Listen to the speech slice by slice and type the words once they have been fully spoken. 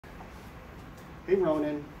Hey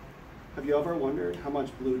Ronan, have you ever wondered how much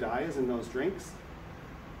blue dye is in those drinks?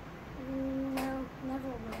 No, never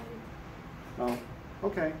mind. Oh,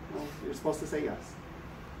 okay. Well, you're supposed to say yes.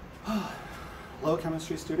 Hello,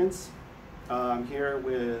 chemistry students. I'm here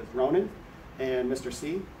with Ronan and Mr.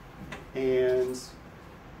 C, and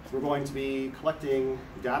we're going to be collecting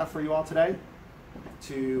data for you all today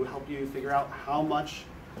to help you figure out how much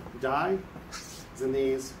dye is in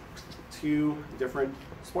these two different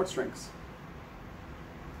sports drinks.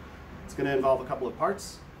 It's going to involve a couple of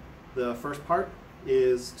parts. The first part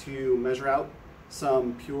is to measure out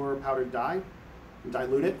some pure powdered dye and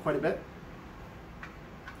dilute it quite a bit.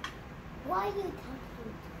 Why are you talking?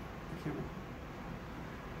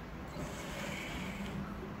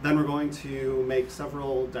 Then we're going to make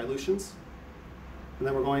several dilutions, and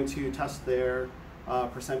then we're going to test their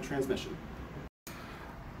percent transmission.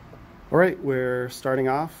 All right, we're starting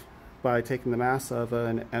off by taking the mass of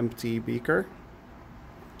an empty beaker.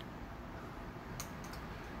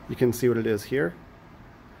 You can see what it is here.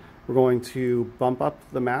 We're going to bump up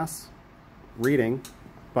the mass reading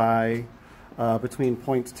by between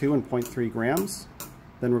 0.2 and 0.3 grams.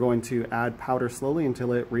 Then we're going to add powder slowly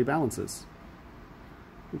until it rebalances.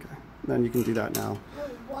 Okay, then you can do that now.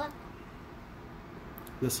 What?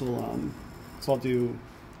 This will, so I'll do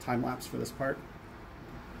time lapse for this part.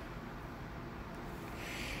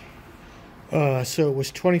 So it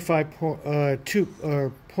was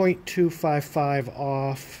 0.255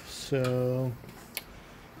 off. So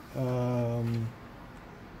oh,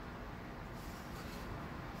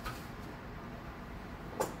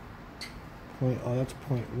 that's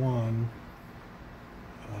 0.1.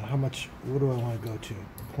 How much? What do I want to go to?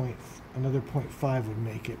 Another 0.5 would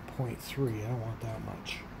make it 0.3. I don't want that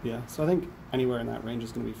much. Yeah, so I think anywhere in that range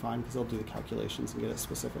is going to be fine because they'll do the calculations and get it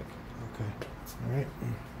specific. Okay. All right.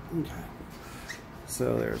 Okay.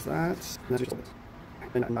 So there's that.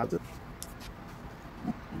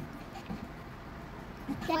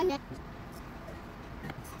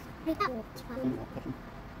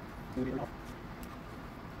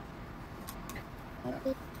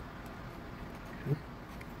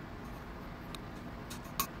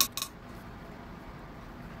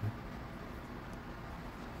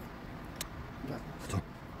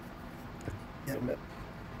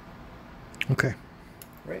 Okay.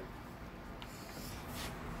 Right.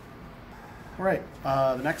 All right.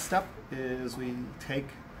 The next step is we take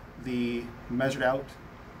the measured out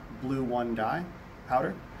Blue-1 dye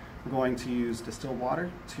powder. We're going to use distilled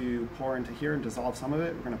water to pour into here and dissolve some of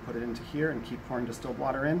it. We're going to put it into here and keep pouring distilled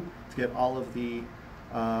water in to get all of the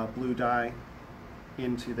blue dye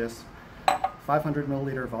into this 500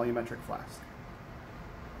 milliliter volumetric flask.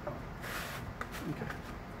 Okay.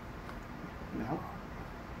 Now.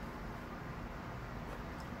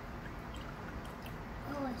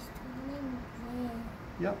 Oh, it's turning red.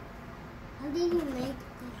 Yep. How did you make that?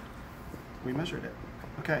 We measured it.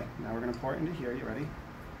 Okay, now we're going to pour it into here. You ready?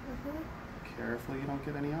 Mm-hmm. Carefully you don't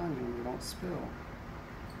get any on you and you don't spill.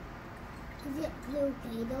 Is it blue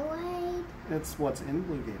Gatorade? It's what's in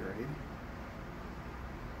Blue Gatorade.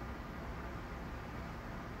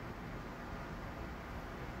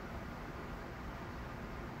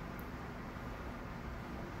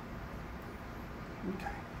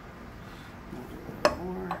 Okay. We'll do a little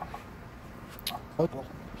more. What?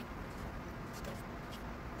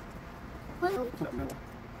 Why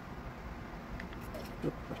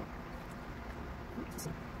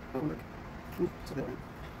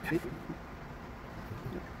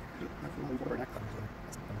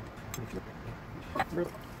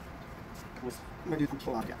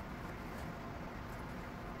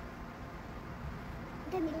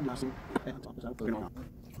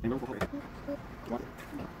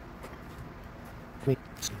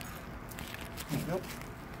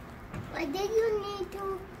did you need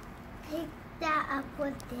to pick that up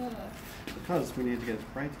with this? Because we need to get it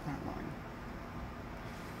right to that line.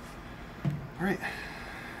 All right.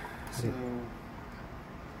 So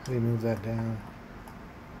Let me move that down.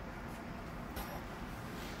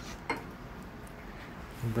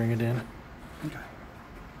 And bring it in. okay.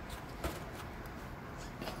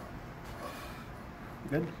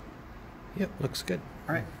 Good. Yep, looks good.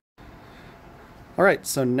 All right. All right.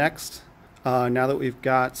 So next, now that we've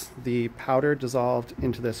got the powder dissolved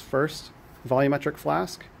into this first volumetric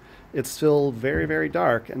flask, it's still very, very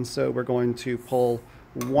dark, and so we're going to pull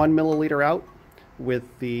 1 milliliter out with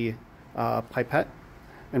the pipette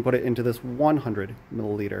and put it into this 100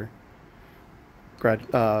 milliliter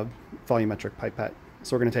volumetric pipette.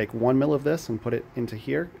 So we're going to take 1 ml of this and put it into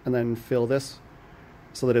here, and then fill this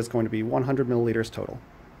so that it's going to be 100 milliliters total.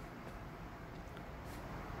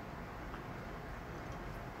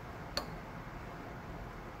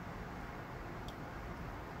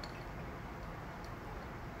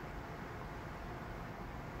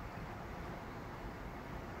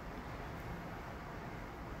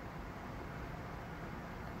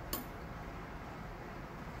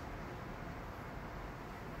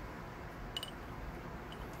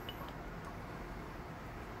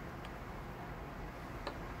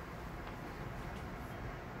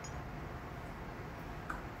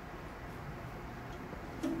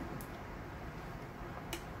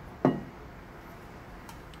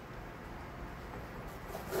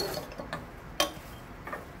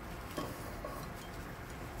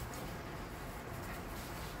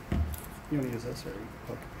 You want to use this or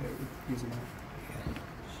using that?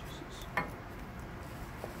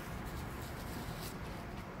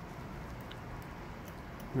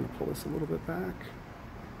 I'm going to pull this a little bit back.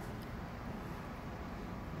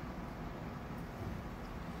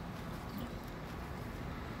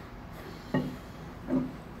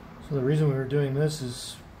 So the reason we were doing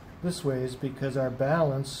this way is because our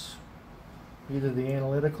balance, either the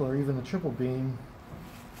analytical or even the triple beam,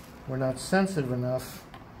 we're not sensitive enough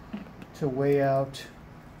to weigh out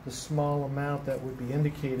the small amount that would be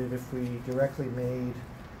indicated if we directly made,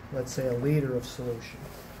 let's say, a liter of solution.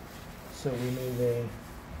 So we made a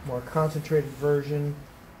more concentrated version,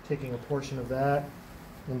 taking a portion of that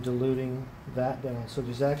and diluting that down. So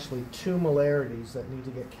there's actually two molarities that need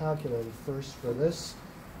to get calculated, first for this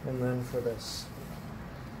and then for this.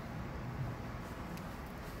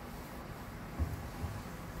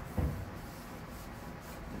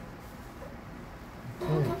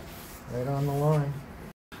 Okay, right on the line.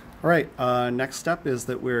 All right, next step is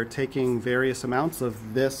that we're taking various amounts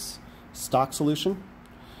of this stock solution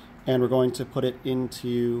and we're going to put it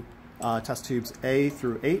into test tubes A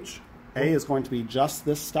through H. A is going to be just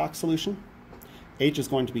this stock solution, H is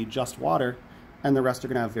going to be just water, and the rest are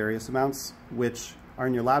going to have various amounts, which are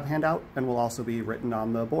in your lab handout and will also be written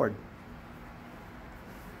on the board.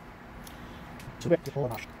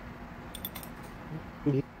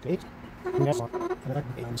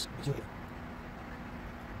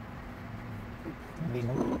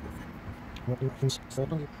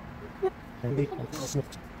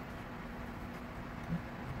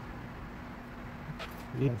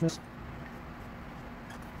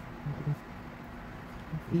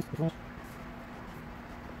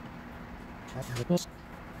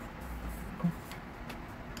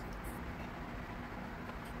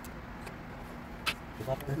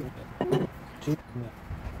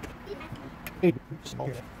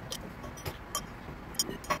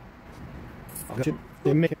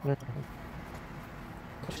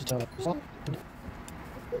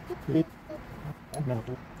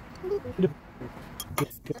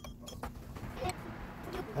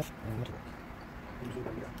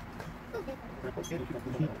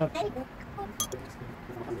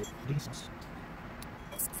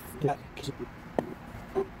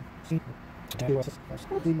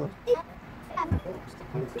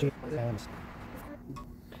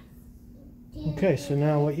 Okay, so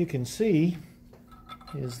now what you can see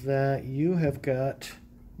is that you have got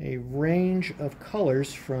a range of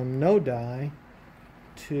colors from no dye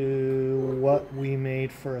to what we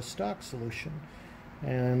made for a stock solution,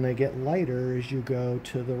 and they get lighter as you go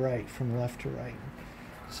to the right, from left to right.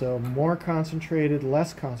 So more concentrated,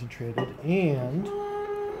 less concentrated, and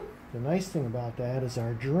the nice thing about that is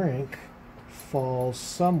our drink falls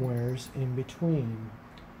somewheres in between.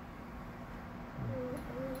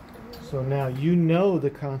 So now you know the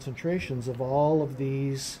concentrations of all of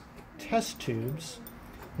these test tubes.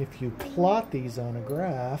 If you plot these on a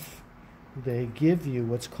graph, they give you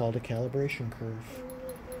what's called a calibration curve.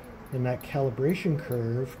 And that calibration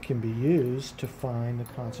curve can be used to find the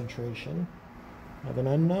concentration of an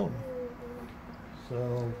unknown.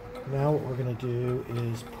 So now what we're going to do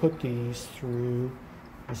is put these through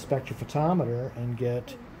the spectrophotometer and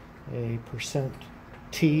get a percent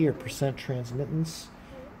T or percent transmittance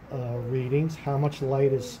readings, how much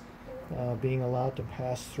light is being allowed to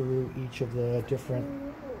pass through each of the different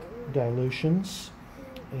dilutions,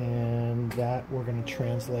 and that we're going to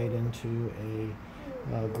translate into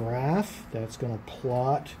a graph that's going to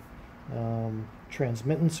plot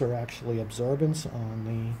transmittance, or actually absorbance,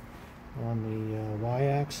 on the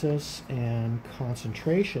y-axis, and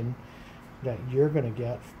concentration that you're going to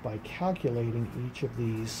get by calculating each of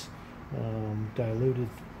these diluted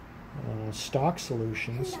stock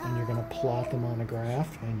solutions, and you're going to plot them on a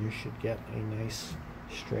graph, and you should get a nice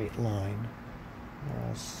straight line,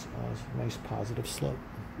 nice positive slope.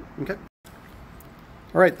 Okay.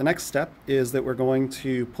 All right, the next step is that we're going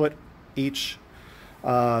to put each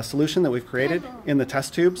solution that we've created in the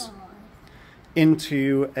test tubes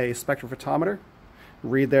into a spectrophotometer,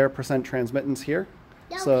 read their percent transmittance here.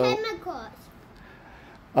 So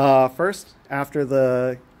first, after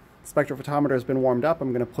the spectrophotometer has been warmed up,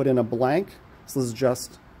 I'm going to put in a blank. So this is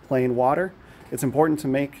just plain water. It's important to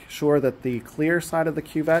make sure that the clear side of the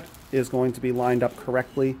cuvette is going to be lined up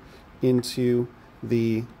correctly into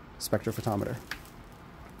the spectrophotometer.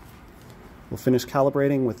 We'll finish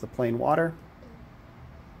calibrating with the plain water.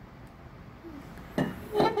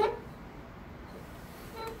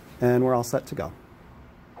 And we're all set to go.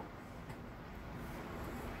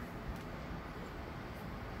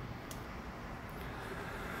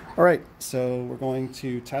 All right, so we're going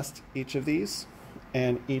to test each of these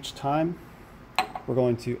And each time we're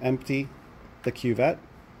going to empty the cuvette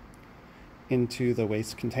into the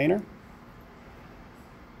waste container,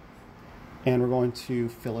 and we're going to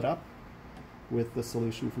fill it up with the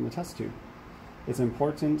solution from the test tube. It's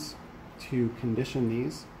important to condition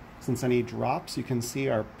these, since any drops you can see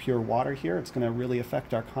are pure water here. It's going to really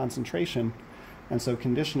affect our concentration, and so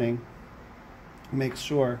conditioning makes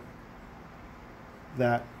sure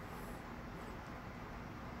that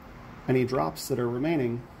any drops that are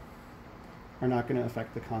remaining are not going to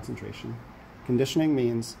affect the concentration. Conditioning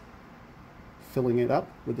means filling it up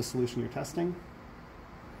with the solution you're testing,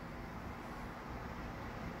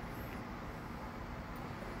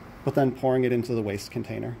 but then pouring it into the waste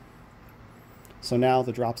container. So now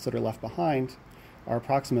the drops that are left behind are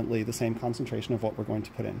approximately the same concentration of what we're going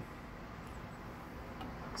to put in.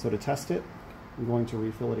 So to test it, I'm going to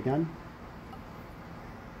refill it again.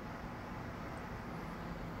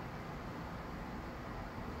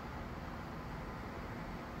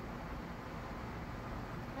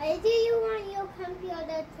 Why do you want your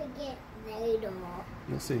computer to get later?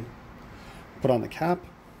 You'll see. Put on the cap,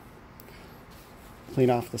 clean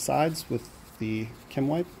off the sides with the Kim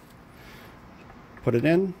wipe, put it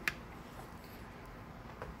in,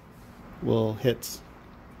 we'll hit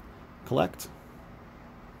collect,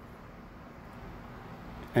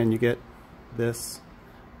 and you get this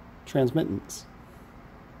transmittance.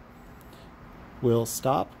 We'll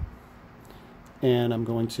stop, and I'm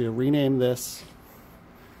going to rename this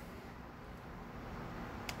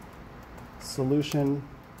Solution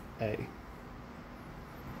A.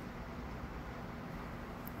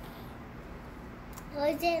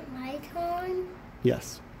 Was it my turn?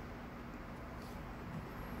 Yes.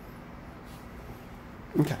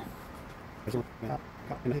 Okay.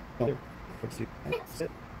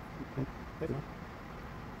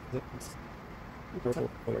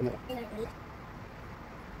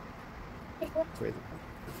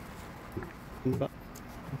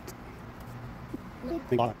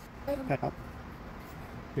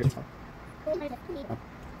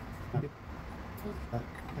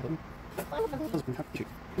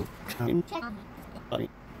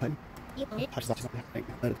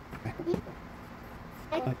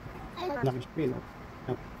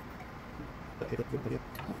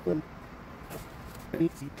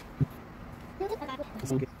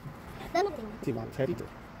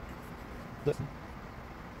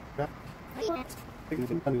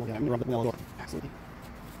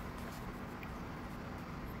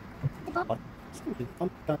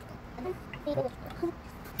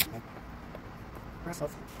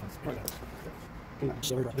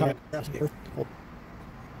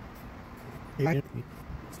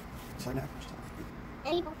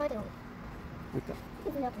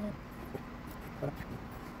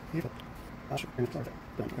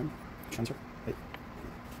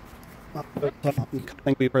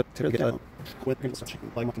 Thank you for the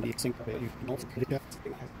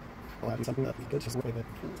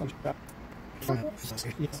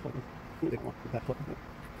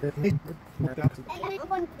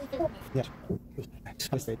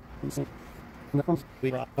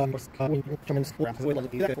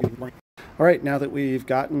All right, now that we've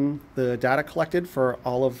gotten the data collected for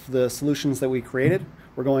all of the solutions that we created,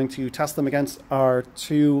 we're going to test them against our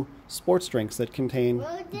 2 sports drinks that contain This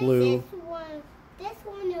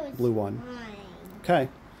one is Blue-1. mine. Okay,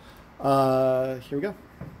 here we go.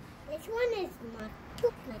 This one is mine.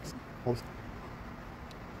 Hold this.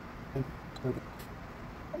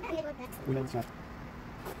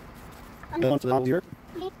 Here.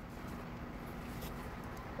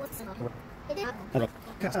 What's the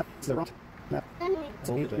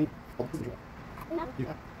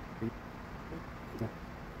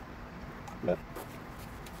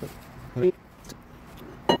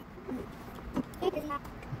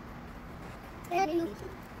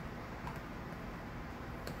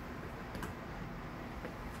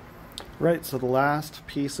Right, so the last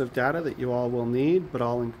piece of data that you all will need, but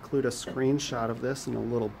I'll include a screenshot of this in a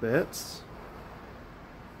little bit.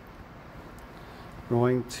 I'm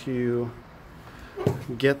going to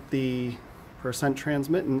get the percent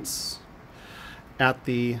transmittance at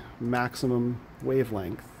the maximum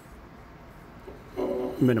wavelength,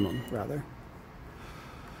 minimum rather.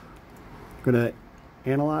 I'm going to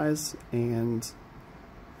analyze and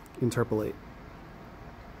interpolate.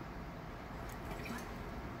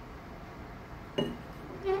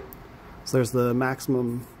 So there's the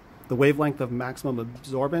maximum, the wavelength of maximum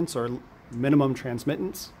absorbance or minimum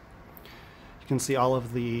transmittance. You can see all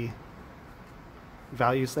of the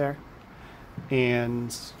values there.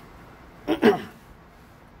 And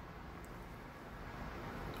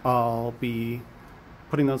I'll be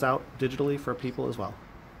putting those out digitally for people as well.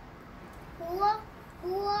 Who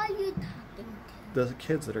are you talking to? The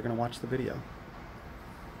kids that are going to watch the video.